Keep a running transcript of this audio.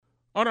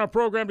On our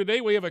program today,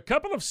 we have a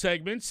couple of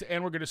segments,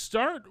 and we're going to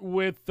start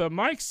with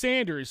Mike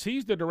Sanders.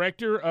 He's the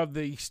director of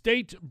the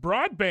state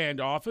broadband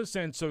office,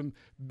 and some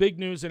big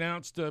news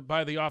announced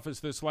by the office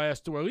this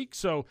last week.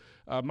 So,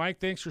 Mike,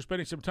 thanks for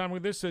spending some time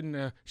with us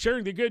and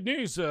sharing the good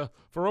news for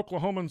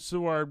Oklahomans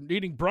who are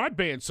needing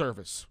broadband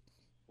service.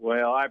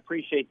 Well, I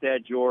appreciate that,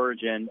 George,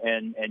 and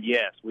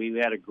yes, we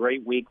had a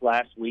great week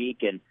last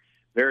week, and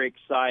very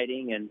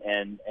exciting,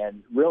 and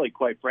really,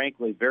 quite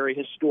frankly, very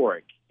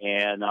historic.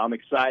 And I'm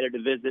excited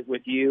to visit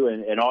with you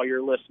and all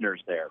your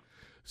listeners there.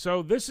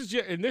 So this is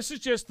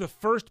just the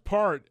first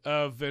part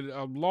of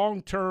a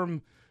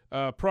long-term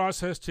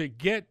process to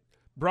get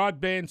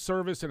broadband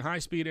service and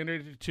high-speed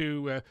internet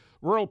to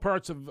rural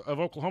parts of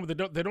Oklahoma that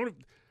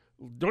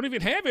don't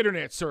even have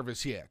internet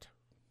service yet.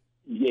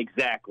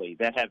 Exactly,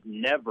 that have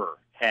never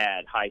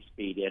had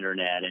high-speed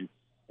internet. And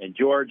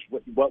George,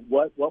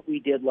 what we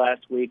did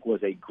last week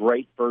was a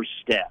great first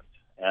step.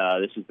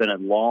 This has been a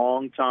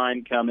long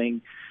time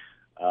coming.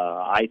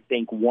 I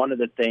think one of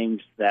the things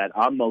that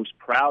I'm most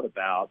proud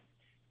about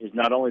is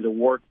not only the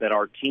work that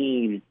our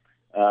team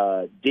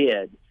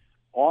did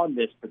on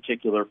this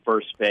particular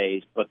first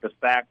phase, but the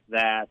fact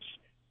that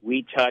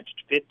we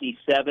touched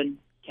 57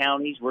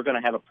 counties. We're going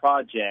to have a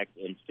project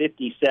in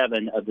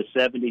 57 of the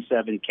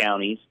 77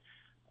 counties.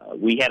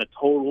 We had a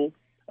total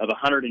of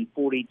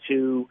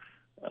 142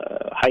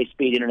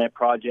 high-speed internet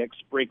projects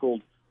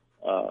sprinkled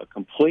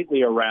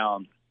completely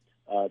around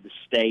the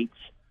states,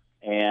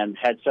 and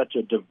had such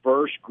a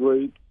diverse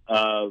group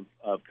of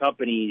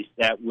companies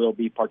that will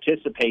be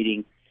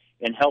participating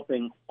in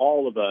helping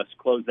all of us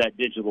close that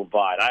digital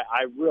divide.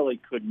 I really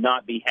could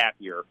not be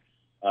happier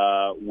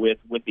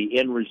with the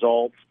end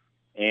results,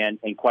 and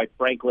quite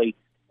frankly,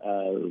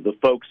 the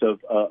folks of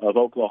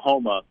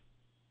Oklahoma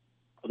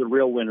are the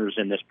real winners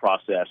in this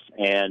process.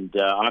 And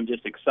I'm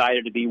just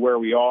excited to be where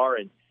we are,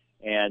 and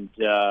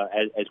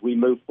as we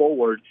move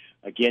forward,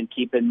 again,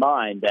 keep in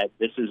mind that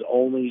this is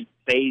only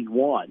phase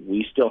one.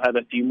 We still have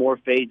a few more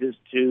phases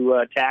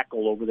to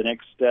tackle over the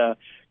next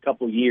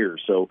couple of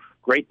years. So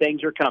great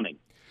things are coming.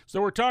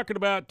 So we're talking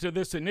about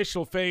this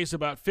initial phase,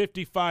 about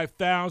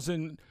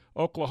 55,000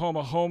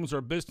 Oklahoma homes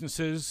or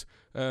businesses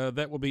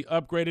that will be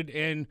upgraded,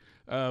 and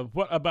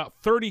what about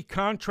 30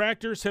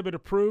 contractors have been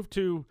approved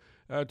to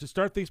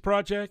start these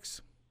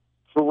projects?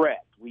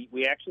 Correct.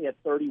 We actually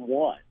had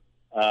 31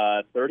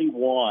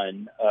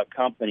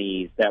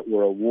 companies that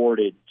were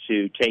awarded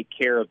to take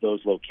care of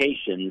those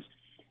locations.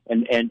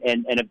 And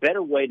a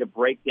better way to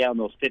break down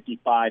those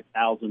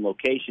 55,000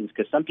 locations,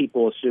 because some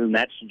people assume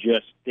that's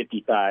just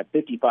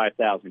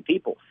 55,000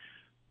 people.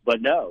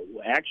 But no,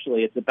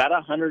 actually, it's about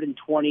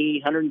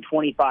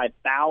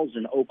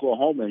 125,000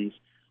 Oklahomans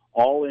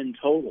all in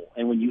total.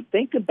 And when you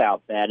think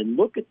about that and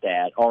look at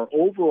that, our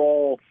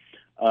overall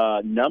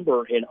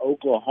number in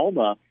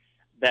Oklahoma,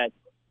 that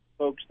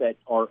folks that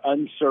are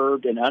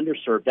unserved and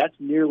underserved, that's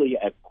nearly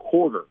a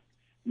quarter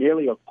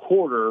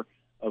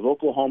of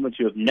Oklahomans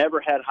who have never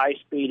had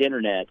high-speed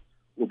internet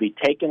will be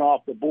taken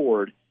off the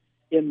board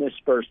in this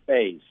first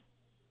phase.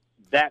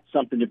 That's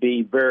something to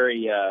be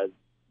very,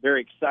 very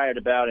excited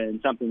about,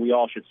 and something we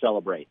all should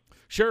celebrate.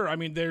 Sure. I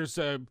mean, there's,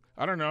 I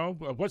don't know,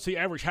 what's the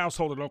average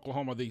household in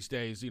Oklahoma these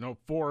days?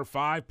 4 or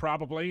 5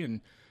 probably,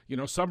 and,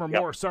 some are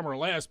more, some are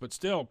less, but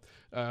still,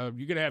 you're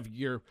going to have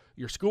your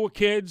school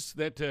kids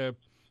that,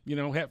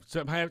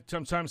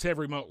 sometimes have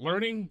remote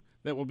learning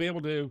that will be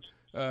able to,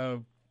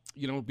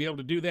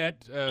 do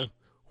that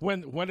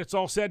when it's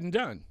all said and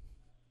done.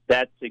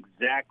 That's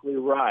exactly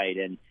right.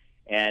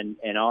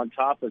 And on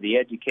top of the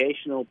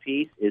educational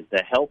piece is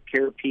the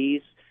healthcare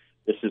piece.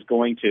 This is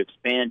going to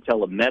expand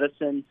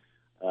telemedicine.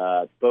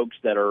 Folks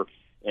that are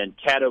in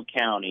Caddo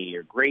County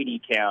or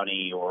Grady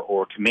County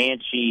or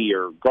Comanche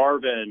or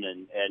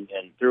Garvin and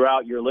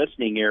throughout your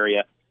listening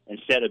area,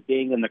 instead of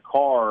being in the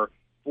car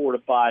 4 to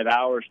 5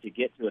 hours to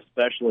get to a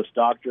specialist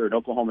doctor in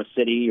Oklahoma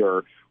City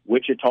or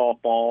Wichita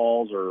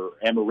Falls or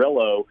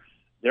Amarillo,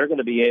 they're going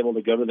to be able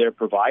to go to their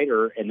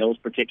provider in those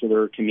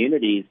particular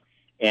communities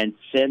and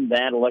send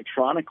that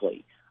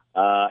electronically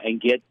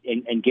and get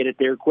it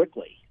there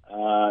quickly.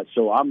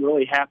 So I'm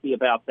really happy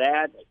about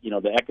that.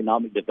 The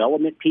economic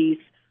development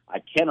piece, I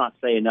cannot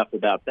say enough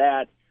about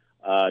that.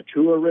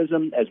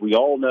 Tourism, as we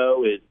all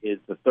know, is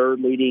the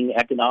third leading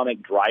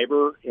economic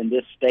driver in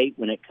this state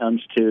when it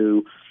comes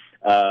to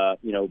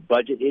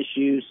budget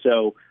issues.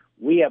 So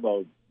we have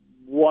a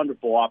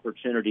wonderful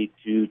opportunity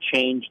to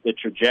change the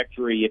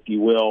trajectory, if you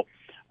will,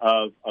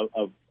 of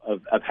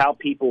how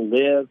people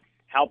live,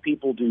 how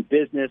people do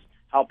business,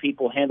 how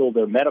people handle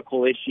their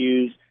medical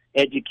issues,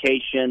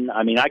 education.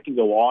 I mean, I can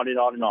go on and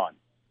on and on.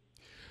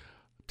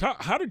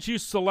 How did you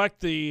select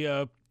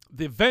the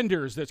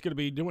vendors that's going to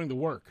be doing the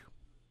work?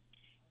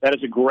 That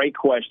is a great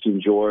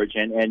question, George.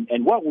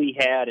 And what we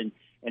had, and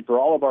for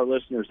all of our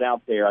listeners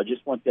out there, I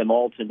just want them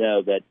all to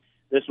know that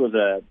this was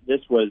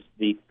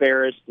the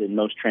fairest and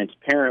most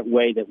transparent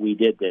way that we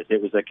did this.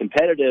 It was a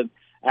competitive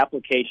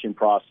application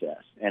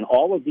process, and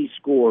all of these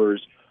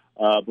scores,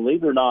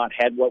 believe it or not,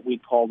 had what we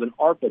called an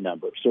ARPA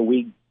number. So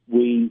we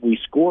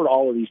scored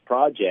all of these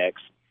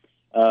projects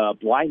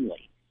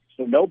blindly.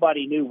 So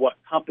nobody knew what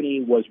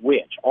company was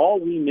which. All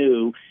we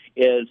knew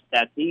is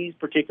that these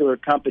particular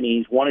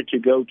companies wanted to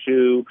go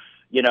to,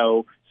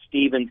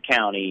 Stevens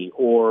County,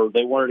 or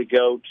they wanted to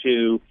go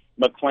to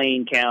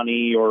McLean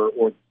County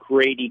or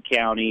Grady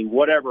County,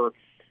 whatever,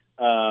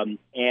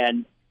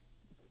 and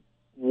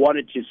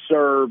wanted to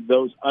serve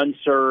those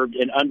unserved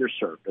and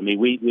underserved. I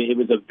mean, it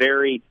was a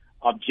very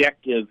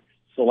objective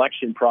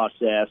selection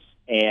process,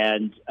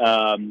 and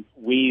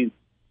we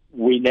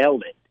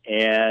nailed it.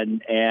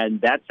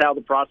 And that's how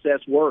the process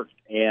worked.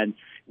 And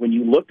when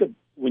you look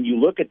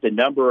at the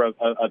number of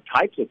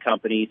types of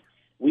companies,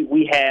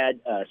 we had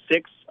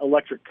 6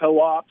 electric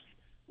co-ops,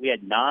 we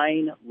had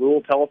 9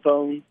 rural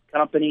telephone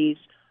companies,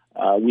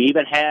 we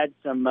even had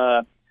some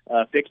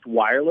fixed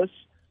wireless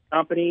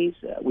companies,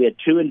 we had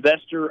 2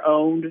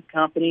 investor-owned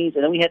companies,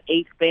 and then we had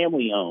 8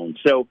 family-owned.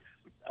 So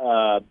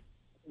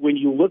when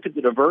you look at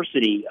the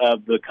diversity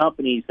of the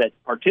companies that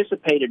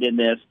participated in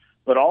this,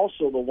 but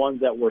also the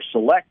ones that were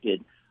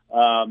selected,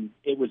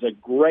 it was a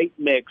great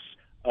mix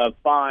of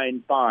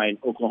fine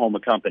Oklahoma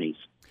companies.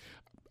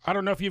 I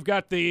don't know if you've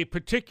got the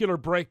particular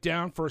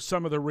breakdown for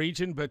some of the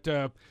region, but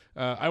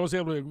I was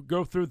able to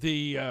go through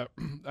the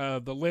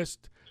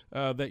list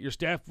that your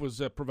staff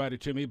was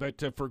provided to me.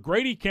 But for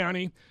Grady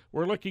County,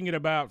 we're looking at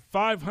about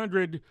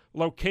 500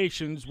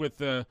 locations with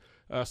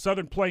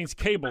Southern Plains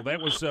Cable. That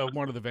was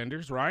one of the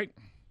vendors, right?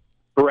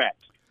 Correct.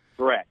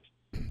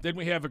 Then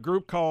we have a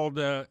group called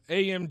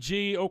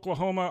AMG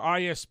Oklahoma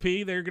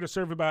ISP. They're going to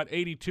serve about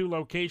 82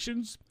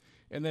 locations.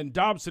 And then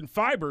Dobson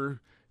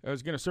Fiber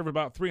is going to serve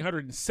about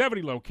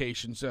 370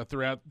 locations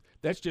throughout.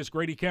 That's just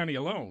Grady County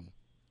alone.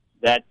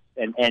 And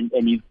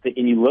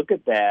you look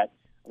at that.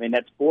 I mean,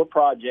 that's 4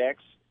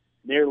 projects,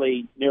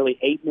 nearly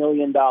 $8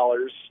 million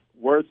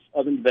worth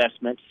of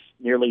investments,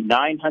 nearly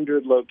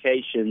 900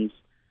 locations,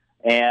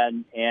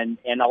 and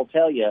I'll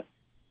tell you,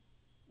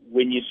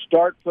 when you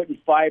start putting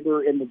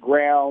fiber in the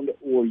ground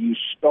or you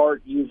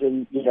start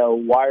using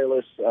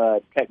wireless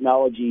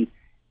technology,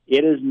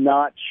 it is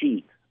not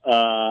cheap.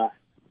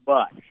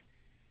 But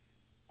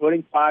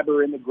putting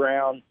fiber in the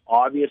ground,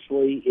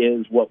 obviously,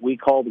 is what we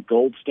call the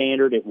gold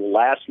standard. It will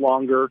last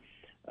longer.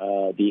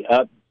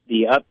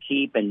 The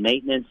upkeep and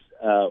maintenance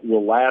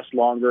will last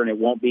longer, and it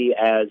won't be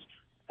as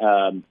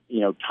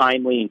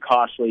timely and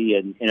costly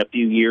in a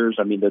few years.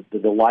 I mean,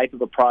 the life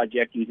of a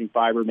project using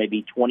fiber may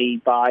be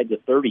 25 to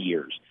 30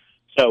 years.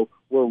 So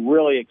we're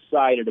really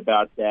excited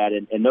about that.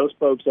 And those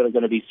folks that are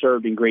going to be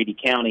served in Grady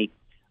County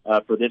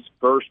for this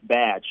first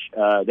batch,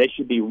 they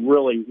should be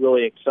really,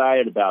 really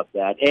excited about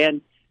that.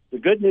 And the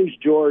good news,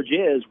 George,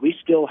 is we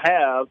still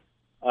have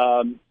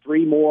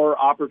 3 more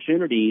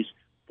opportunities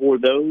for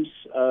those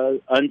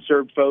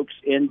unserved folks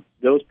in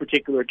those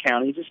particular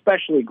counties,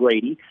 especially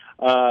Grady,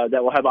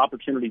 that will have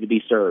opportunity to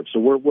be served. So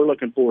we're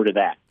looking forward to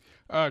that.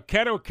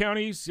 Caddo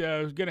County's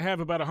going to have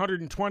about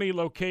 120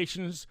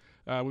 locations.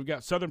 We've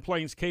got Southern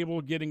Plains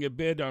Cable getting a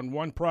bid on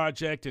one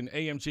project, and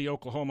AMG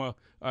Oklahoma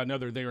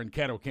another there in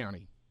Caddo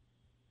County.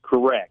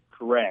 Correct.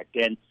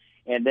 And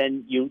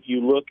then you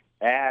look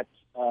at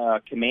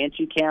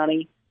Comanche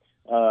County.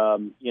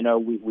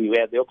 We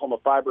have the Oklahoma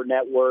Fiber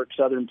Network,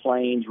 Southern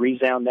Plains,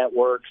 Resound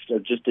Networks,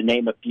 just to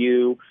name a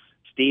few.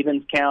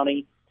 Stevens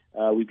County,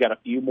 we've got a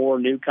few more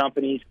new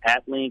companies,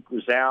 AtLink,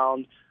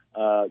 Resound.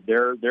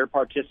 They're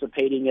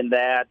participating in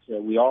that.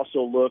 We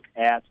also look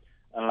at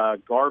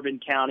Garvin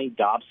County.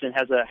 Dobson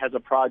has a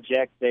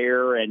project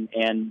there, and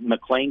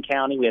McLean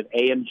County, we have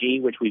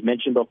AMG, which we've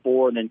mentioned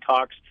before, and then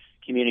Cox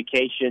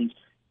Communications.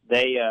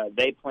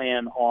 They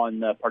plan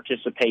on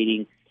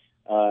participating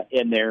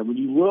in there. When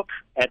you look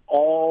at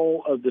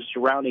all of the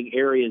surrounding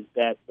areas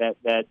that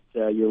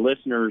your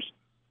listeners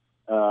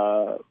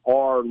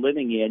are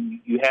living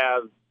in, you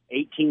have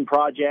 18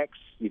 projects.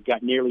 You've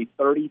got nearly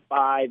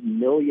 $35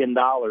 million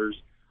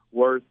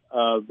worth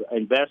of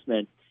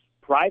investment.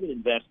 Private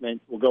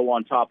investment will go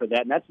on top of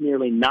that, and that's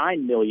nearly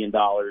 $9 million.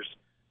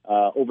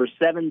 Over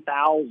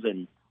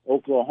 7,000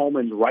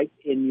 Oklahomans right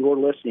in your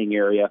listening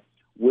area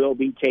will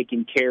be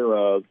taken care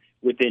of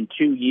within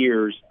 2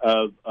 years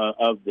of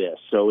this.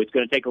 So it's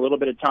going to take a little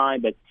bit of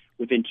time, but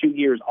within 2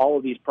 years, all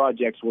of these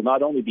projects will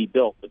not only be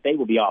built, but they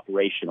will be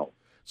operational.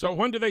 So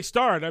when do they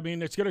start? I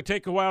mean, it's going to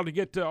take a while to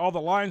get all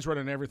the lines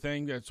running and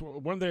everything. That's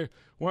one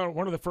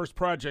of the first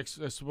projects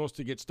that's supposed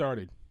to get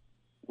started.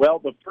 Well,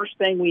 the first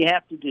thing we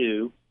have to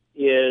do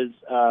is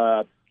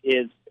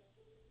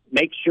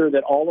make sure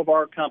that all of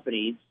our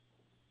companies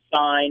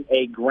sign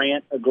a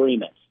grant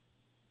agreement.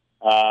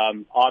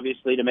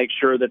 Obviously, to make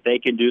sure that they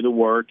can do the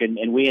work,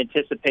 and we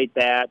anticipate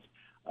that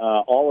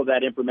all of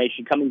that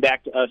information coming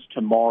back to us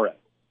tomorrow.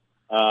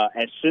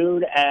 As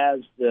soon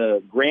as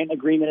the grant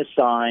agreement is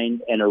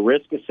signed and a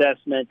risk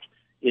assessment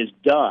is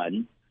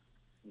done,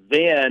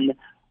 then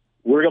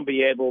we're going to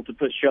be able to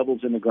put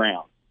shovels in the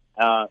ground.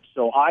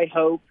 So I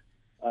hope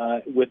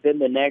within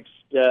the next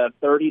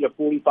 30 to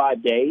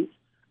 45 days,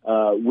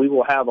 we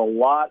will have a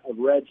lot of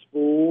red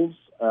spools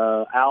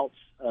out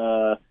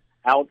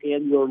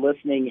in your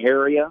listening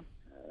area,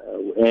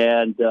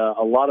 and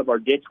a lot of our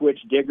ditch witch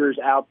diggers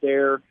out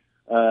there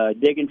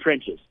digging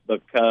trenches,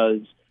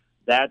 because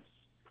that's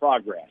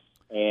progress.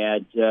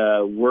 And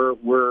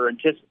we're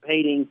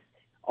anticipating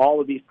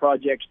all of these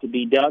projects to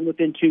be done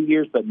within 2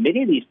 years, but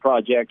many of these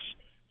projects,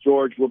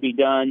 George, will be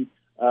done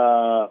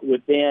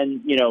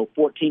within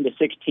 14 to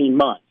 16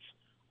 months,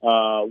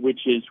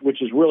 which is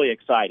really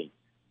exciting.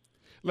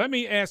 Let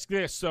me ask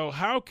this: so,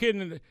 how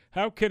can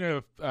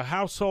a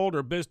household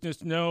or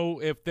business know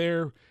if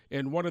they're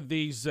in one of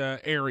these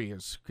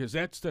areas? Because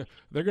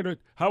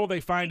how will they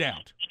find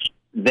out?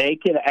 They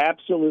can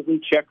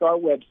absolutely check our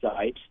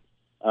website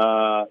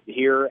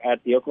here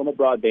at the Oklahoma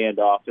Broadband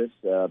office,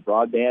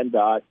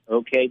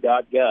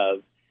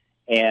 broadband.ok.gov,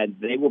 and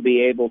they will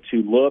be able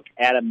to look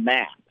at a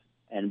map.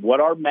 And what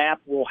our map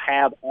will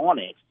have on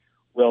it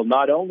will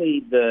not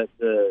only the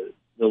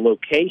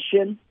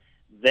location,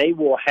 they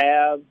will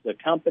have the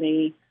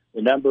company,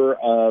 the number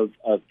of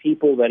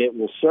people that it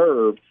will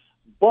serve,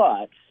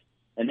 but,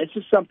 and this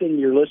is something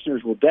your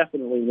listeners will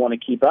definitely want to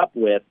keep up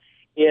with,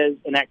 is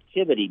an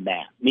activity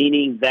map,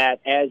 meaning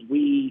that as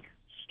we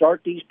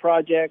start these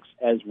projects,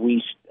 as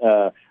we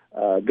go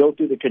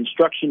through the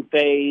construction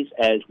phase,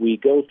 as we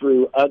go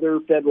through other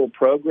federal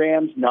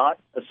programs not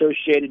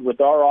associated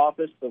with our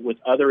office but with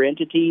other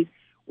entities,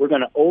 we're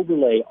going to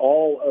overlay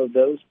all of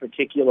those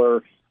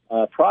particular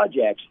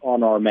projects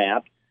on our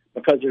map,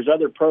 because there's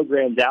other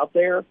programs out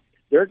there.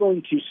 They're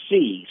going to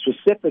see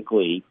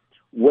specifically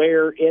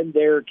where in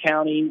their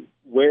county,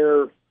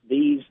 where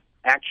these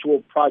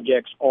actual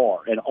projects are.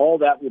 And all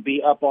that will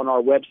be up on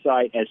our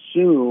website as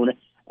soon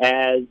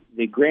as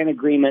the grant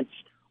agreements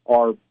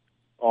are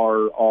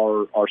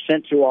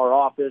sent to our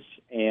office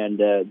and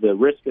the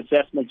risk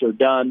assessments are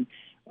done.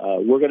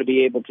 We're going to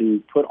be able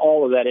to put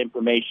all of that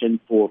information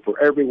for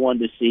everyone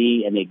to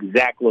see and the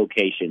exact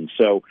location.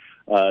 So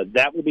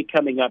that will be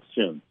coming up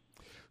soon.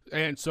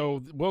 And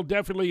so we'll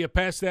definitely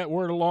pass that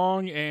word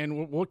along,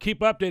 and we'll keep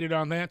updated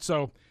on that.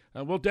 So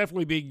we'll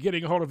definitely be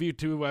getting a hold of you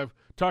to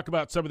talk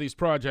about some of these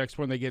projects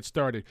when they get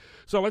started.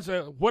 So let's.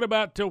 What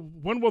about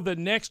when will the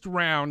next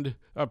round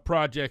of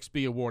projects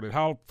be awarded?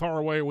 How far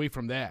away are we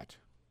from that?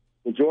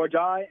 Well, George,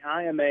 I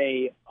am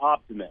a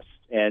optimist,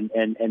 and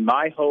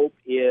my hope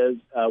is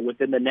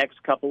within the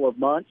next couple of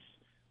months.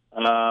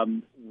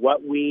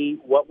 What we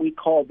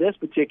call this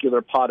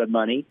particular pot of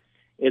money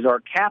is our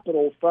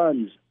capital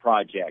funds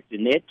project,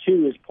 and it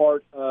too is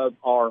part of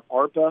our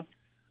ARPA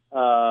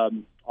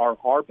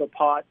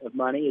pot of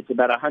money. It's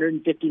about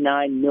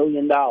 $159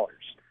 million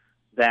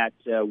that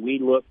we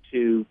look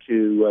to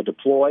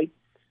deploy.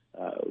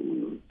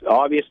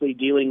 Obviously,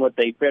 dealing with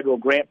a federal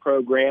grant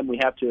program, we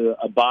have to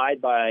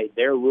abide by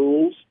their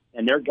rules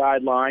and their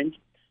guidelines.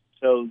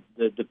 So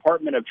the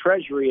Department of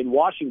Treasury in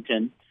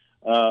Washington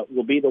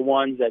will be the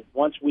ones that,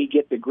 once we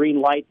get the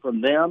green light from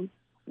them,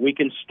 we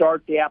can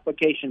start the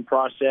application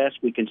process,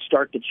 we can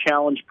start the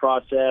challenge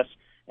process,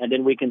 and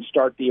then we can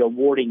start the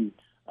awarding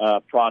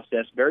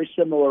process, very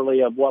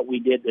similarly of what we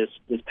did this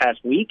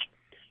past week.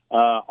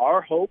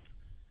 Our hope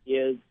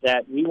is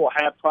that we will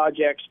have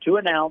projects to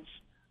announce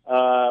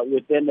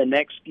within the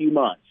next few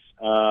months.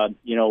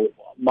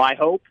 My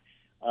hope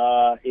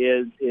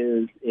is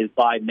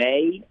by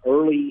May,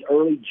 early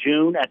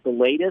June at the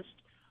latest.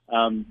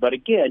 But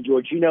again,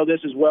 George, you know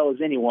this as well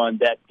as anyone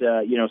that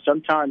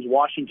sometimes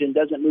Washington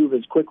doesn't move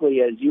as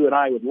quickly as you and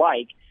I would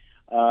like,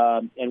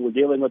 and we're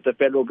dealing with the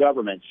federal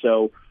government.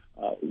 So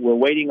we're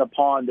waiting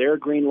upon their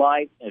green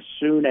light. As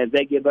soon as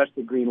they give us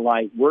the green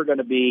light, we're going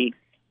to be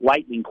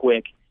lightning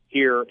quick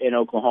here in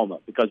Oklahoma,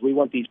 because we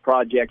want these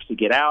projects to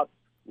get out.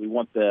 We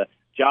want the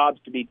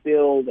jobs to be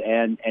filled,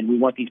 and we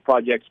want these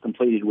projects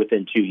completed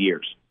within 2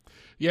 years.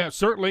 Yeah,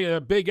 certainly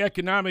a big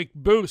economic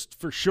boost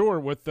for sure,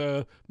 with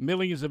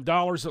millions of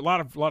dollars, a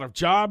lot of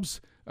jobs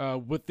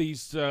with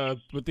these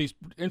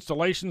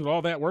installations and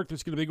all that work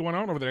that's going to be going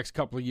on over the next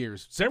couple of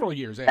years, several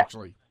years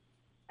actually.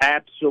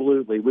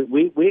 Absolutely,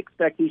 we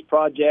expect these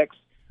projects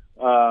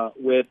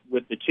with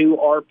the two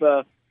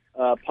ARPA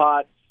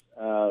pots,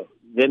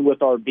 then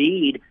with our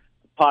BEAD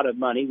pot of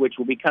money, which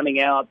will be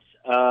coming out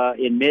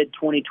in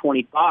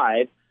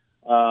mid-2025.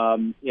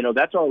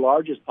 That's our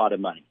largest pot of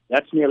money.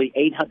 That's nearly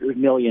 $800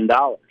 million.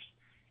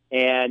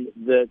 And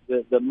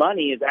the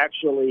money is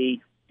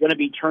actually going to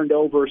be turned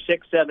over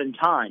 6-7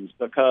 times,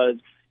 because,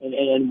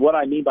 and what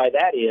I mean by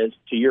that is,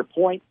 to your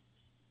point,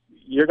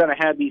 you're going to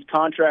have these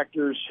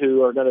contractors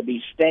who are going to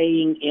be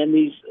staying in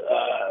these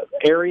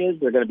areas.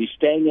 They're going to be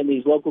staying in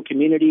these local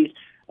communities.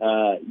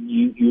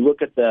 You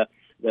look at the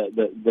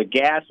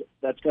gas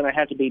that's going to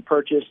have to be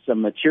purchased,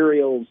 some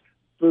materials,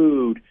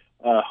 food,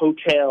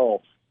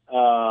 hotel.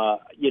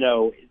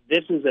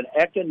 This is an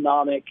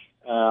economic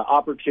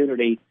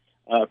opportunity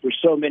for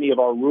so many of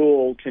our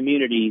rural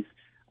communities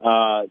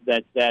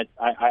that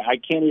I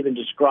can't even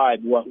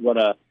describe what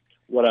a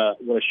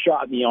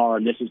shot in the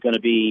arm this is going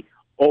to be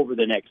over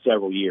the next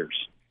several years.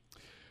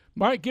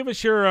 Mike, give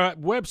us your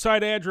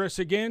website address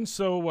again,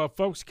 so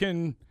folks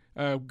can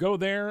go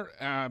there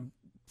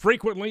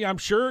frequently, I'm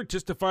sure,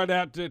 just to find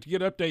out, to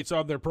get updates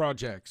on their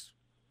projects.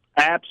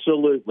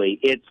 Absolutely.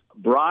 It's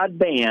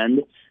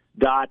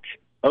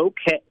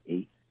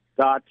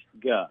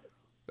broadband.ok.gov.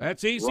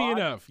 That's easy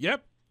enough.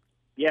 Yep.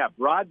 Yeah,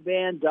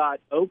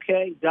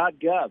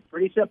 broadband.ok.gov.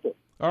 Pretty simple.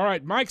 All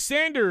right, Mike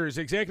Sanders,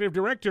 Executive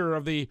Director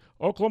of the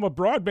Oklahoma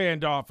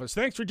Broadband Office.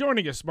 Thanks for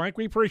joining us, Mike.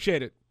 We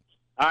appreciate it.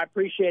 I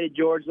appreciate it,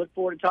 George. Look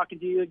forward to talking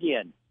to you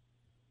again.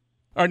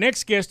 Our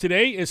next guest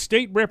today is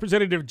State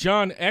Representative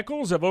John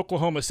Echols of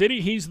Oklahoma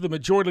City. He's the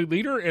majority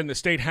leader in the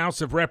State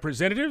House of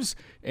Representatives.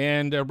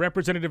 And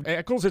Representative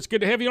Echols, it's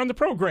good to have you on the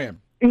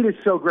program. It is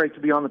so great to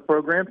be on the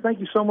program. Thank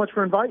you so much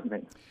for inviting me.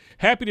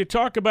 Happy to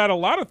talk about a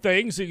lot of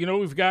things. You know,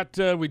 we've got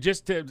we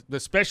just had the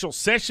special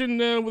session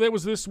that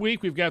was this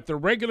week. We've got the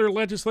regular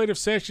legislative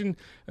session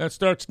that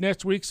starts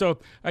next week. So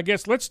I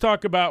guess let's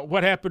talk about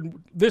what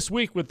happened this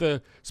week with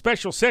the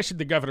special session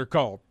the governor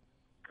called.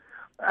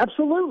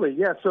 Absolutely,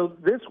 yeah. So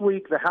this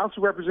week, the House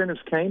of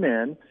Representatives came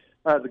in.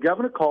 The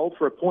governor called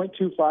for a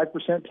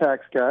 0.25%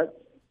 tax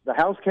cut. The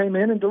House came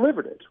in and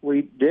delivered it.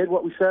 We did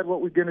what we said what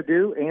we were going to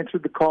do,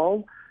 answered the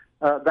call.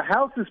 The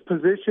House's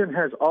position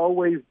has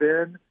always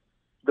been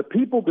the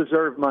people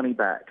deserve money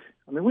back.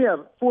 I mean, we have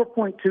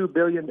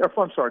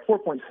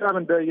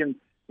 $4.7 billion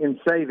in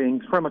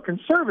savings from a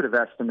conservative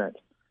estimate.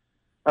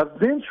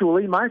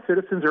 Eventually, my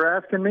citizens are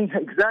asking me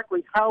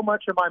exactly how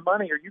much of my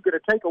money are you going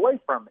to take away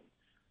from me?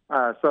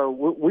 So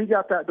we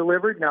got that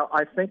delivered. Now,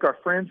 I think our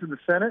friends in the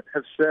Senate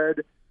have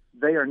said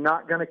they are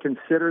not going to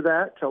consider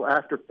that till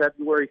after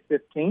February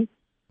 15th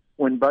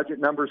when budget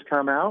numbers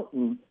come out.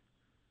 And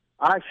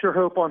I sure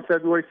hope on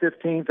February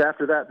 15th,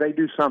 after that, they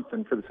do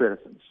something for the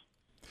citizens.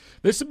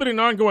 This has been an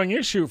ongoing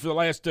issue for the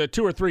last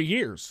 2 or 3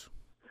 years.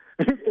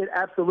 It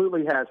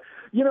absolutely has.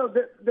 You know,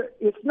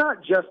 it's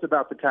not just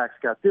about the tax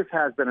cut. This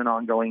has been an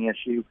ongoing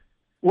issue.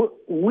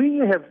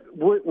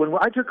 When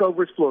I took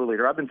over as floor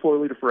leader, I've been floor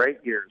leader for 8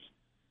 years.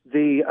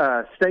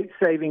 The state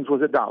savings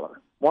was $1.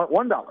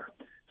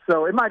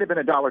 So it might have been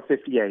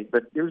 $1.58,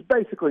 but it was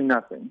basically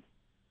nothing.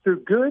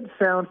 Through good,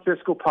 sound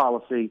fiscal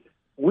policy,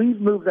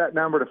 we've moved that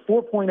number to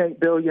 $4.8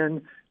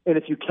 billion, and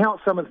if you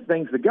count some of the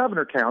things the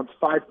governor counts,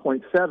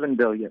 $5.7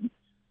 billion.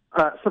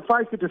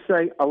 Suffice it to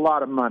say, a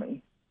lot of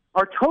money.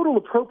 Our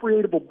total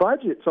appropriatable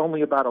budget's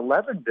only about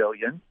 $11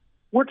 billion.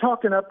 We're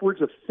talking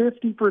upwards of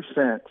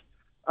 50%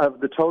 of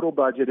the total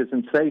budget is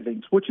in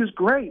savings, which is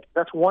great.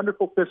 That's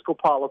wonderful fiscal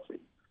policy.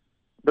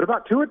 But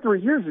about 2 or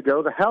 3 years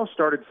ago, the House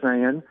started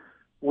saying,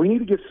 we need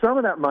to give some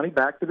of that money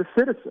back to the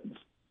citizens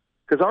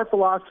because our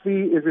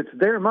philosophy is it's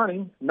their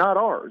money, not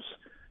ours.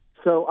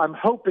 So I'm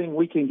hoping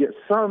we can get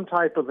some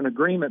type of an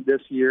agreement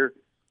this year.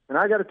 And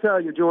I got to tell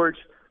you, George,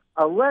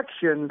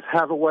 elections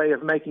have a way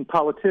of making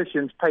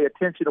politicians pay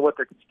attention to what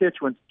their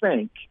constituents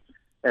think,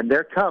 and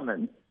they're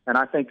coming. And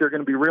I think they're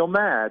going to be real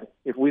mad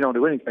if we don't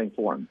do anything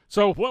for them.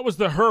 So what was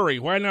the hurry?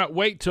 Why not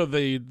wait till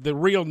the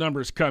real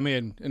numbers come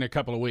in a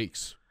couple of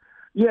weeks?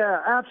 Yeah,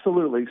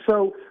 absolutely.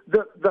 So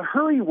the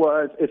hurry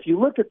was, if you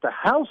look at the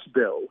House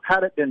bill,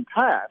 had it been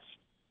passed,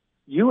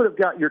 you would have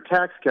got your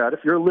tax cut.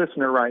 If you're a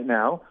listener right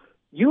now,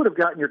 you would have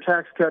gotten your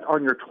tax cut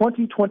on your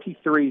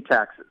 2023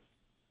 taxes.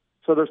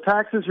 So those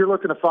taxes you're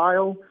looking to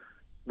file,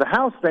 the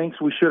House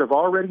thinks we should have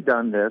already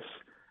done this,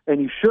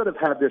 and you should have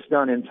had this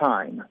done in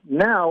time.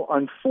 Now,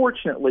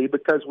 unfortunately,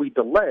 because we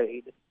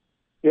delayed,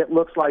 it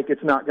looks like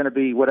it's not going to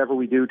be whatever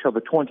we do till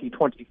the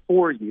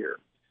 2024 year.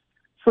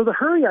 So the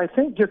hurry, I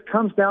think, just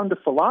comes down to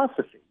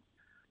philosophy.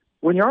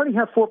 When you already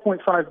have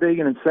 $4.5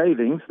 billion in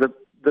savings,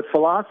 the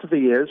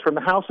philosophy is, from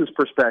the House's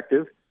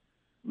perspective,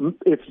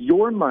 it's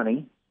your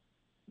money,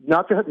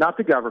 not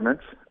the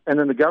government's, and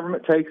then the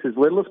government takes as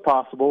little as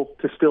possible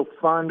to still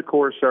fund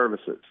core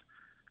services.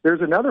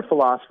 There's another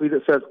philosophy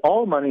that says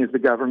all money is the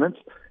government's,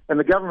 and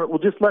the government will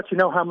just let you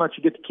know how much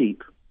you get to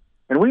keep.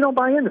 And we don't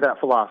buy into that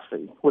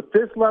philosophy. With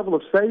this level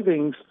of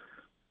savings,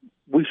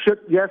 we should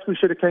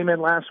have came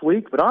in last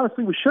week, but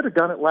honestly, we should have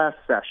done it last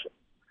session.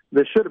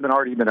 This should have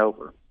already been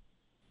over.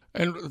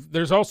 And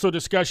there's also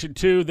discussion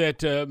too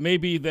that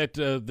maybe that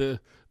the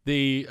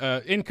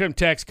income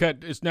tax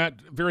cut is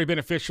not very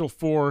beneficial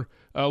for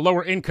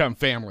lower income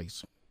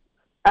families.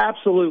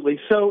 Absolutely.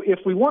 So if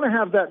we want to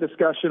have that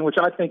discussion, which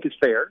I think is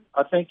fair,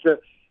 I think that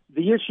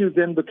the issue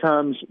then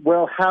becomes,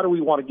 well, how do we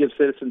want to give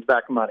citizens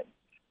back money?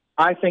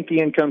 I think the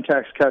income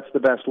tax cut's the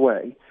best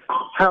way.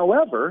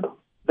 However,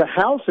 the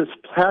House has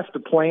passed a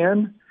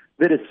plan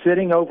that is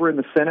sitting over in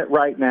the Senate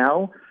right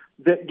now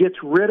that gets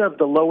rid of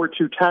the lower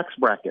two tax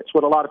brackets.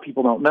 What a lot of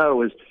people don't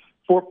know is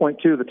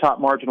 4.2, the top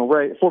marginal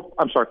rate,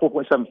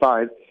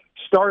 4.75,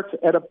 starts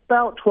at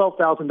about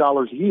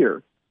 $12,000 a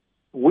year.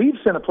 We've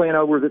sent a plan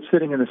over that's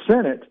sitting in the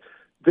Senate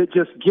that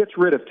just gets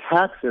rid of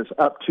taxes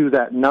up to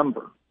that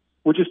number,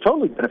 which is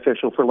totally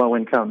beneficial for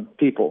low-income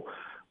people.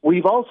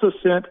 We've also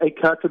sent a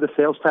cut to the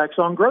sales tax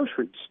on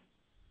groceries,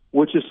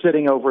 which is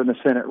sitting over in the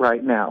Senate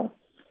right now.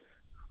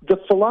 The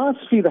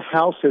philosophy the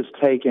House has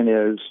taken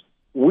is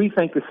we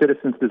think the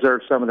citizens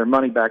deserve some of their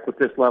money back with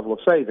this level of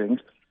savings,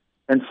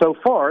 and so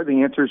far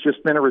the answer has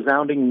just been a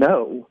resounding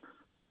no.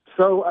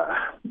 So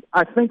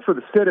I think for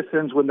the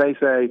citizens, when they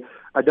say,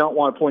 I don't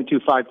want a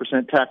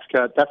 0.25% tax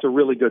cut, that's a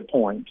really good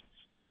point.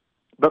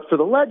 But for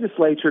the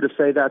legislature to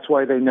say that's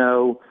why they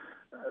know,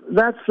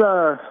 that's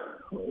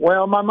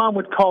Well, my mom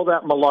would call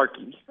that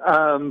malarkey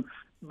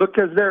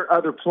because there are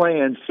other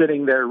plans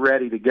sitting there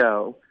ready to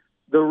go.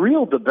 The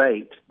real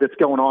debate that's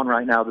going on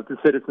right now that the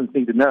citizens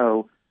need to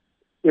know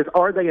is,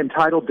 are they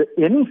entitled to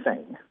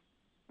anything?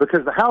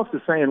 Because the House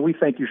is saying, we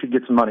think you should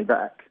get some money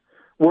back.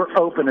 We're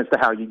open as to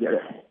how you get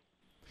it.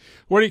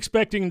 What are you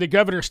expecting the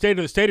governor's State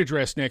of the State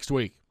address next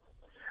week?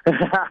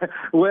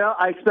 Well,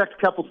 I expect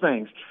a couple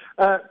things.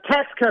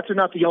 Tax cuts are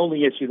not the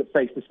only issue that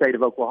faced the state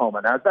of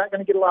Oklahoma. Now, is that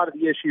going to get a lot of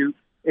the issue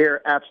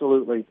air?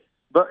 Absolutely.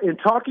 But in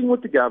talking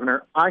with the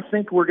governor, I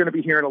think we're going to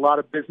be hearing a lot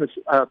of business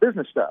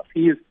stuff.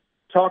 He is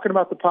talking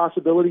about the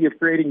possibility of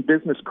creating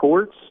business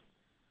courts.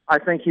 I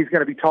think he's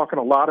going to be talking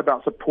a lot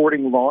about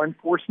supporting law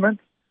enforcement.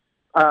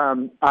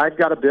 I've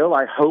got a bill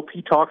I hope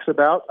he talks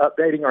about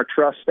updating our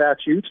trust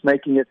statutes,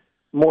 making it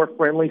more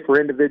friendly for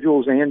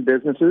individuals and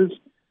businesses.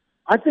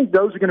 I think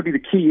those are going to be the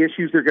key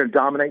issues that are going to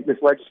dominate this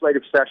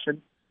legislative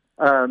session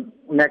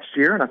next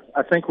year. And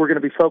I think we're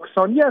going to be focused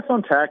on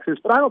taxes,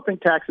 but I don't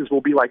think taxes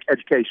will be like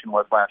education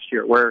was last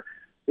year, where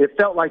it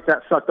felt like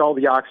that sucked all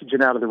the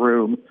oxygen out of the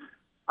room.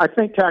 I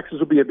think taxes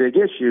will be a big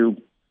issue,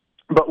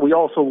 but we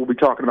also will be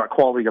talking about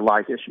quality of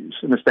life issues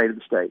in the state of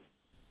the state.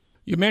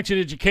 You mentioned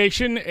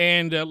education,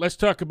 and let's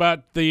talk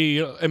about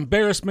the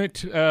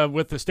embarrassment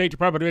with the State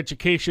Department of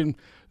Education,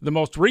 the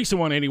most recent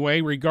one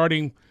anyway,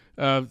 regarding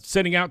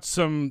sending out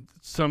some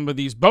of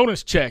these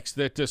bonus checks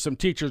that some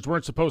teachers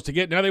weren't supposed to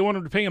get. Now they want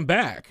them to pay them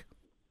back.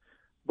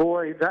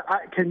 Boy,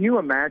 can you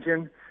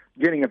imagine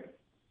getting a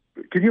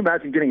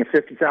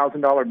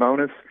 $50,000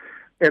 bonus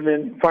and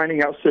then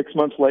finding out 6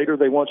 months later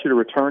they want you to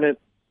return it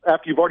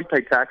after you've already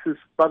paid taxes,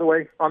 by the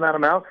way, on that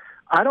amount?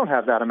 I don't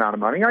have that amount of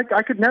money.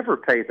 I could never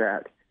pay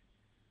that.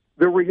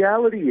 The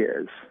reality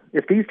is,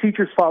 if these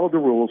teachers followed the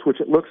rules, which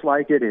it looks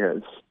like it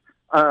is,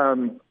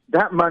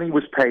 that money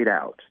was paid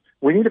out.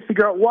 We need to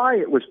figure out why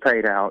it was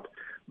paid out,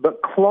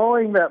 but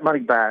clawing that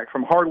money back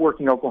from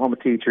hardworking Oklahoma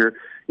teacher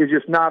is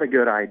just not a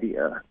good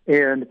idea.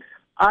 And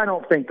I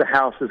don't think the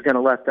House is going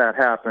to let that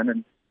happen.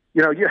 And,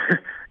 you know,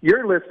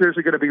 your listeners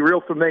are going to be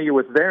real familiar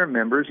with their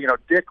members, you know,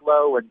 Dick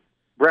Lowe and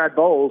Brad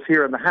Bowles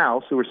here in the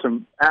House, who are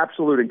some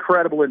absolute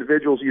incredible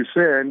individuals you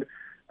send.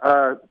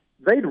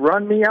 They'd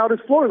run me out as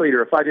floor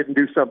leader if I didn't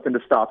do something to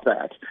stop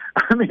that.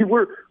 I mean,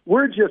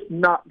 we're just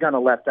not going to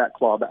let that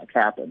clawback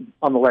happen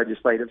on the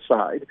legislative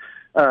side.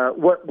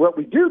 What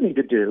we do need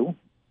to do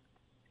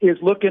is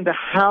look into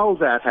how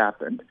that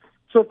happened.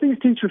 So if these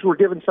teachers were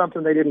given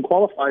something they didn't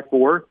qualify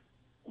for,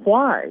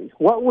 why?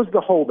 What was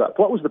the holdup?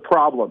 What was the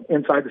problem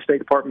inside the State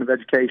Department of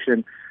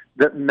Education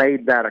that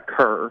made that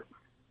occur?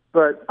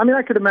 But, I mean,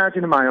 I could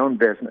imagine in my own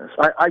business.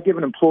 I give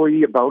an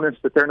employee a bonus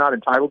that they're not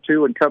entitled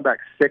to and come back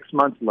 6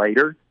 months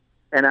later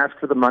and ask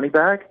for the money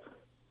back.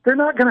 They're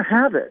not going to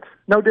have it.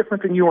 No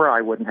different than you or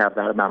I wouldn't have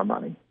that amount of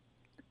money.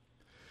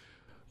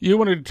 You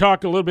wanted to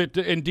talk a little bit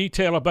in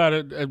detail about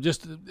it.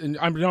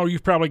 I know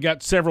you've probably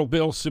got several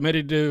bills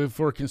submitted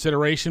for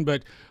consideration,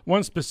 but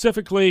one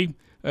specifically,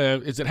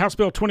 is it House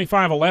Bill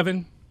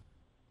 2511?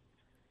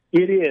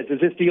 It is. Is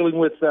this dealing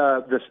with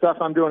the stuff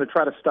I'm doing to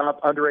try to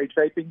stop underage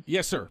vaping?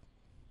 Yes, sir.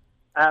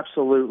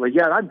 Absolutely.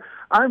 Yeah,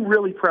 I'm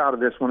really proud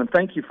of this one, and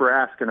thank you for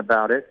asking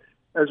about it.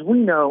 As we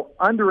know,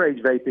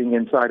 underage vaping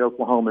inside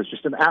Oklahoma is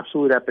just an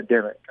absolute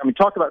epidemic. I mean,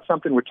 talk about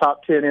something we're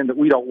top 10 in that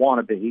we don't want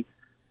to be,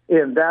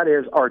 and that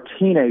is our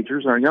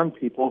teenagers, our young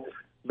people,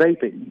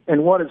 vaping.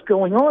 And what is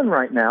going on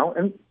right now,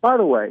 and by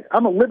the way,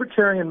 I'm a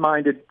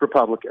libertarian-minded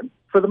Republican.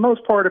 For the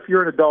most part, if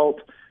you're an adult,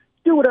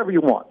 do whatever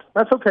you want.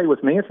 That's okay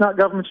with me. It's not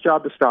government's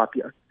job to stop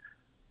you.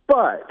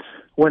 But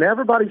when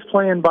everybody's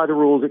playing by the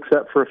rules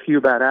except for a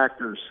few bad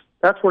actors,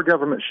 that's where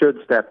government should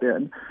step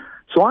in.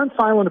 So I'm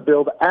filing a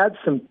bill to add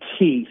some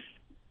teeth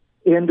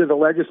into the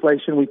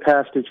legislation we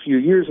passed a few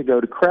years ago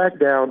to crack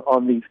down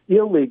on these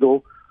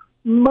illegal,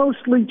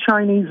 mostly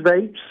Chinese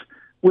vapes,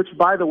 which,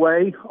 by the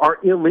way, are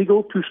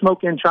illegal to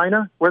smoke in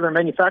China where they're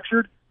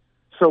manufactured.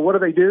 So what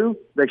do?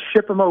 They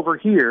ship them over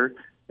here,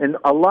 and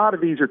a lot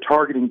of these are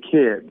targeting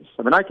kids.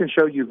 I mean, I can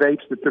show you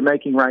vapes that they're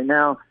making right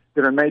now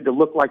that are made to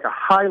look like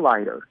a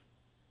highlighter.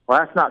 Well,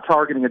 that's not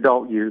targeting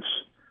adult use.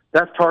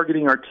 That's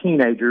targeting our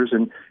teenagers,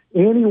 and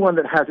anyone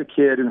that has a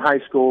kid in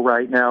high school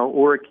right now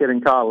or a kid in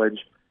college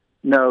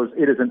knows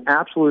it is an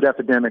absolute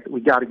epidemic that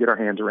we got to get our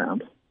hands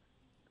around.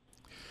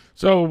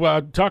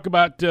 So talk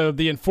about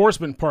the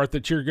enforcement part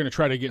that you're going to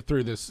try to get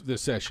through this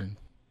session.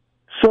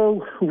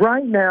 So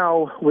right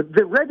now,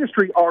 the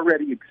registry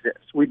already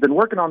exists. We've been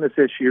working on this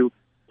issue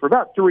for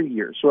about 3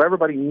 years, so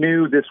everybody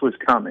knew this was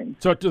coming.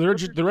 So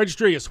the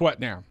registry is what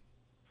now?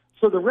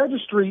 So the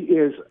registry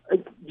is,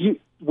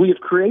 we have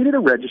created a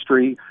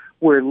registry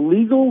where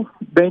legal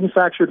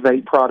manufactured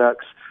vape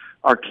products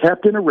are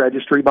kept in a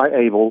registry by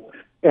ABLE,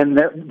 and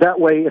that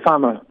way, if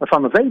I'm a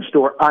vape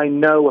store, I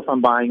know if I'm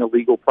buying a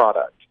legal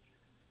product.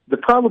 The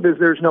problem is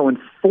there's no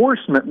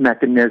enforcement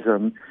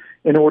mechanism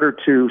in order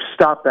to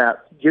stop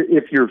that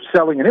if you're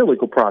selling an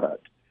illegal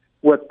product.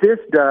 What this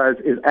does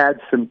is add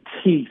some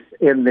teeth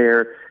in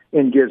there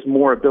and gives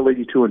more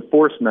ability to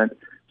enforcement.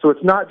 So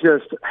it's not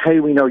just, hey,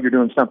 we know you're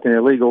doing something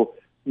illegal,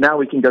 now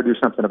we can go do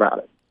something about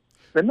it.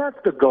 And that's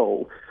the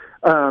goal.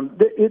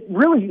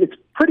 It's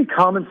pretty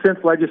common sense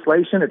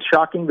legislation. It's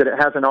shocking that it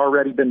hasn't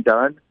already been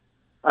done.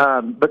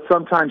 But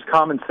sometimes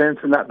common sense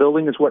in that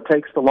building is what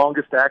takes the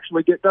longest to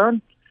actually get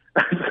done.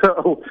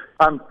 So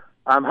I'm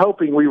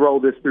hoping we roll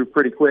this through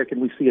pretty quick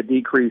and we see a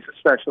decrease,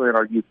 especially in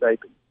our youth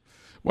vaping.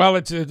 Well,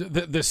 it's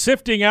the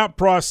sifting out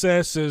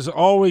process is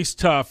always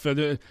tough.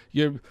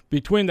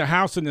 Between the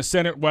House and the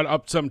Senate,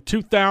 up some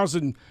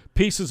 2,000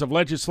 pieces of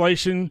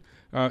legislation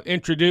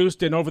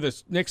introduced, and over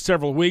the next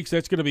several weeks,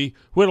 that's going to be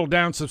whittled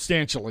down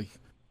substantially.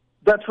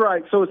 That's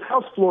right. So as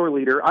House Floor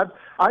Leader,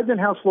 I've been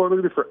House Floor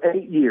Leader for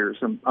 8 years.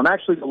 I'm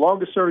actually the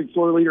longest-serving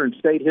floor leader in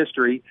state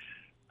history,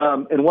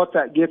 and what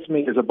that gets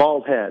me is a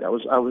bald head. I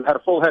had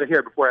a full head of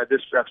hair before I had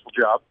this stressful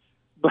job,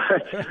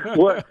 but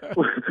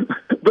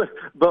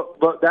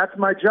that's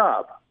my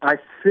job. I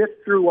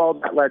sift through all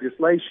that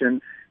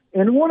legislation,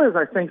 and one of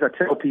the things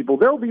I tell people,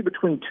 there will be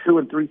between 2,000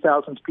 and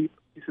 3,000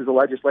 pieces of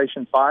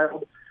legislation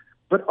filed,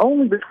 but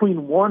only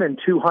between 100 and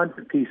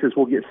 200 pieces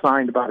will get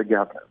signed by the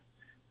governor.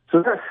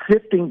 So that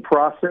sifting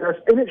process,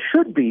 and it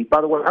should be, by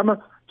the way, I'm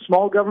a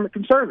small government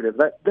conservative.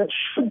 That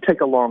should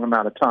take a long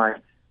amount of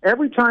time.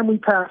 Every time we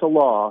pass a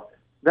law,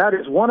 that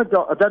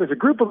is a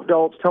group of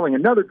adults telling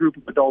another group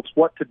of adults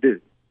what to do.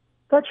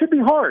 That should be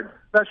hard.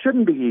 That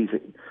shouldn't be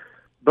easy.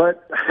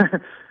 But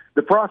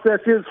the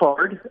process is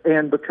hard,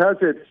 and because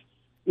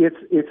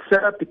it's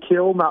set up to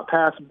kill, not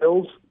pass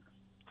bills,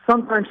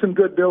 sometimes some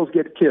good bills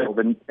get killed.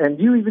 And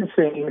you even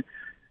seen,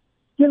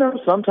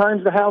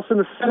 sometimes the House and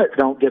the Senate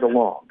don't get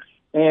along.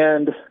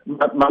 And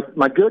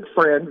my good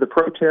friend, the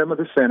pro tem of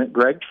the Senate,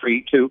 Greg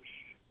Treat, who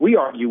we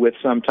argue with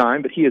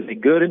sometime, but he is a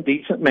good and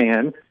decent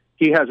man.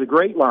 He has a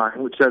great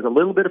line which says a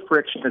little bit of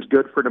friction is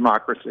good for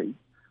democracy.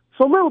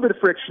 So a little bit of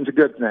friction is a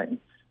good thing.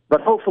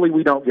 But hopefully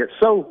we don't get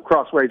so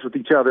crossways with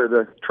each other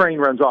the train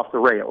runs off the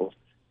rails.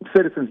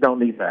 Citizens don't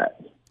need that.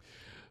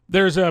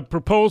 There's a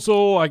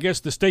proposal, I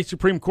guess the state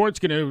Supreme Court's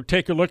going to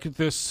take a look at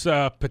this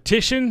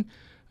petition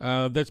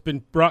that's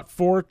been brought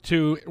forth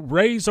to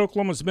raise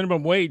Oklahoma's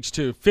minimum wage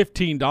to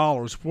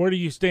 $15. Where do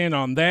you stand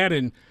on that?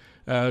 And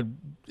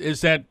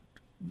is that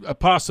a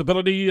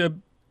possibility? I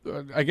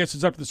guess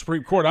it's up to the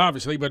Supreme Court,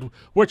 obviously, but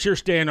what's your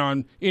stand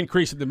on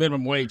increasing the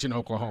minimum wage in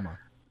Oklahoma?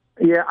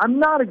 Yeah, I'm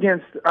not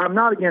against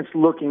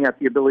looking at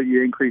the ability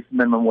to increase the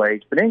minimum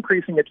wage, but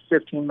increasing it to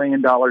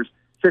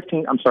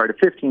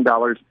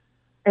 $15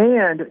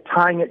 and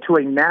tying it to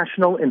a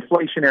national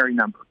inflationary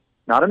number,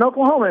 not an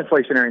Oklahoma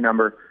inflationary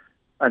number,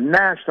 a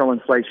national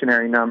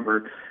inflationary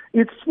number.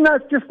 It's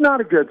just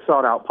not a good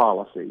sought-out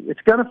policy.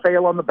 It's going to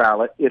fail on the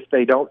ballot if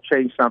they don't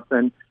change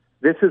something.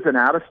 This is an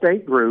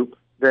out-of-state group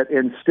that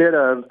instead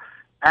of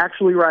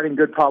actually writing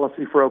good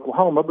policy for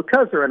Oklahoma,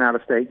 because they're an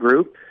out-of-state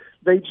group,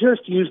 they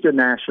just used a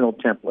national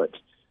template.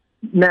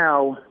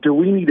 Now, do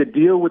we need to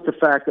deal with the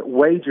fact that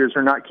wages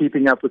are not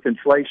keeping up with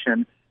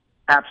inflation?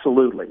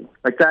 Absolutely.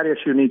 Like, that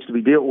issue needs to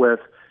be dealt with.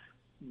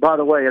 By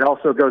the way, it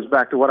also goes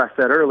back to what I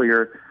said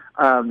earlier.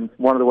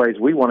 One of the ways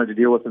we wanted to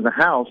deal with in the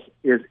House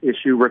is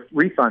issue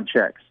refund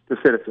checks to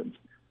citizens.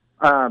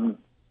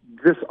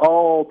 This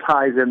all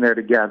ties in there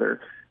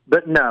together.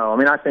 But no,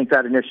 I think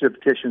that initiative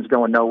petition is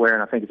going nowhere,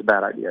 and I think it's a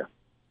bad idea.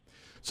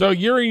 So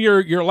you're in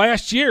your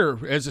last year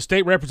as a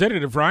state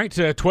representative, right?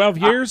 12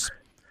 years?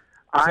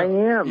 I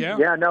am.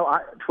 Yeah,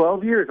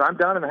 12 years. I'm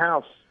done in the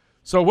House.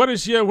 So what do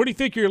you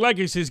think your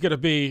legacy is going to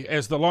be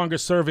as the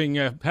longest-serving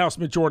House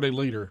Majority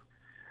Leader?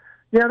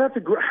 Yeah, that's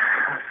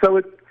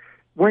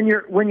when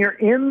you're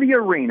in the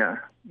arena,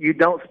 you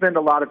don't spend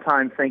a lot of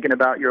time thinking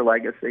about your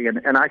legacy,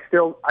 and I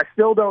still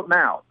don't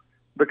now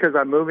because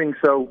I'm moving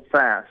so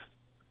fast.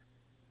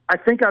 I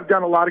think I've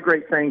done a lot of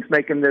great things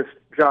making this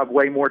job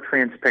way more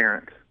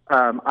transparent.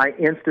 I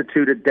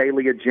instituted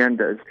daily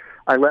agendas.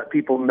 I let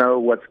people know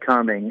what's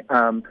coming.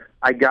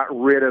 I got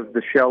rid of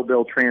the shell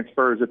bill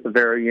transfers at the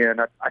very end.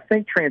 I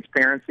think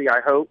transparency, I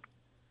hope,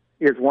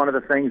 is one of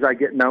the things I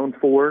get known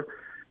for.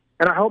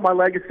 And I hope my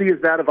legacy is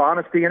that of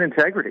honesty and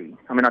integrity.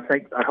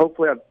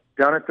 Hopefully I've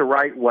done it the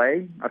right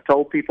way. I've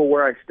told people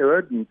where I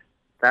stood, and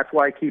that's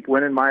why I keep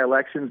winning my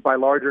elections by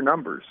larger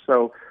numbers.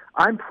 So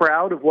I'm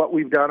proud of what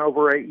we've done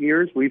over 8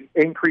 years. We've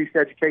increased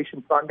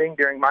education funding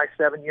during my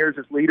 7 years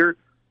as leader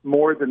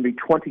more than the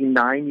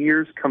 29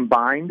 years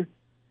combined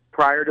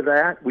prior to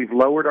that. We've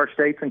lowered our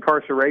state's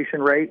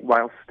incarceration rate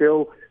while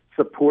still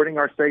supporting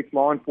our state's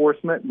law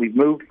enforcement. We've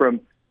moved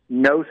from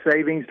no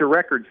savings to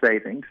record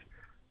savings.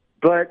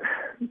 But,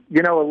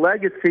 a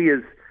legacy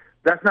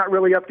that's not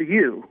really up to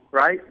you,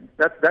 right?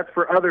 That's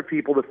for other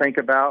people to think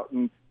about.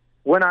 And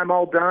when I'm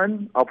all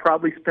done, I'll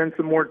probably spend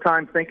some more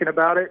time thinking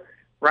about it.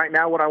 Right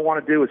now, what I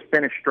want to do is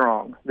finish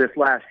strong this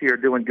last year,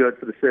 doing good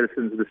for the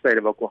citizens of the state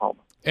of Oklahoma.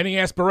 Any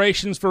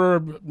aspirations for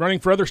running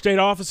for other state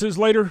offices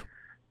later?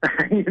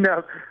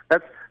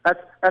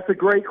 That's a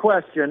great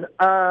question.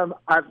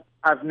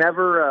 I've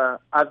never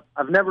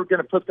going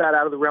to put that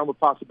out of the realm of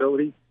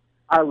possibility.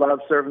 I love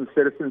serving the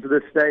citizens of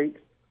this state,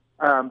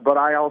 but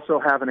I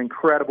also have an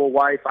incredible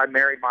wife. I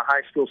married my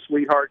high school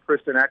sweetheart,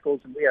 Kristen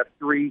Echols, and we have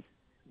 3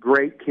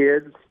 great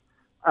kids.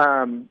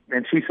 And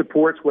she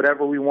supports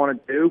whatever we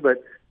want to do,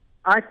 but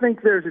I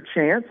think there's a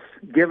chance,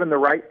 given the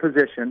right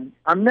position.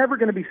 I'm never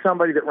going to be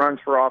somebody that runs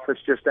for office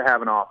just to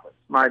have an office.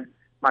 My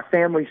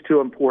family's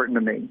too important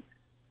to me.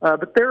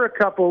 But there are a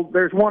couple.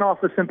 There's one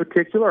office in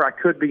particular I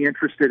could be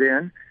interested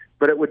in,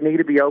 but it would need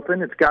to be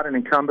open. It's got an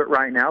incumbent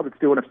right now that's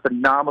doing a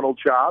phenomenal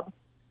job.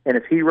 And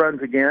if he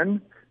runs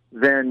again,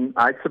 then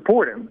I'd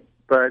support him.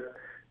 But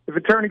if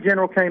Attorney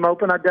General came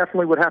open, I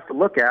definitely would have to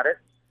look at it.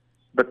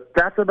 But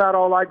that's about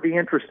all I'd be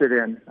interested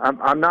in.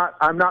 I'm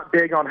not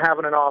big on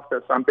having an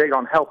office. I'm big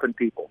on helping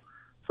people.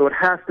 So it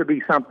has to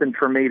be something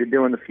for me to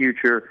do in the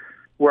future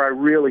where I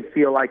really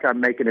feel like I'm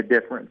making a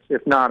difference.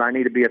 If not, I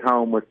need to be at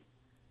home with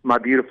my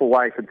beautiful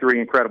wife and 3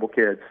 incredible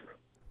kids.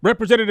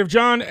 Representative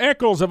John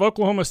Echols of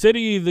Oklahoma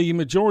City, the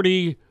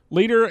majority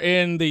leader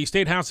in the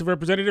State House of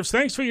Representatives.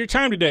 Thanks for your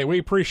time today. We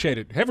appreciate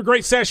it. Have a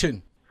great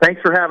session.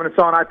 Thanks for having us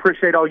on. I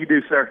appreciate all you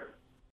do, sir.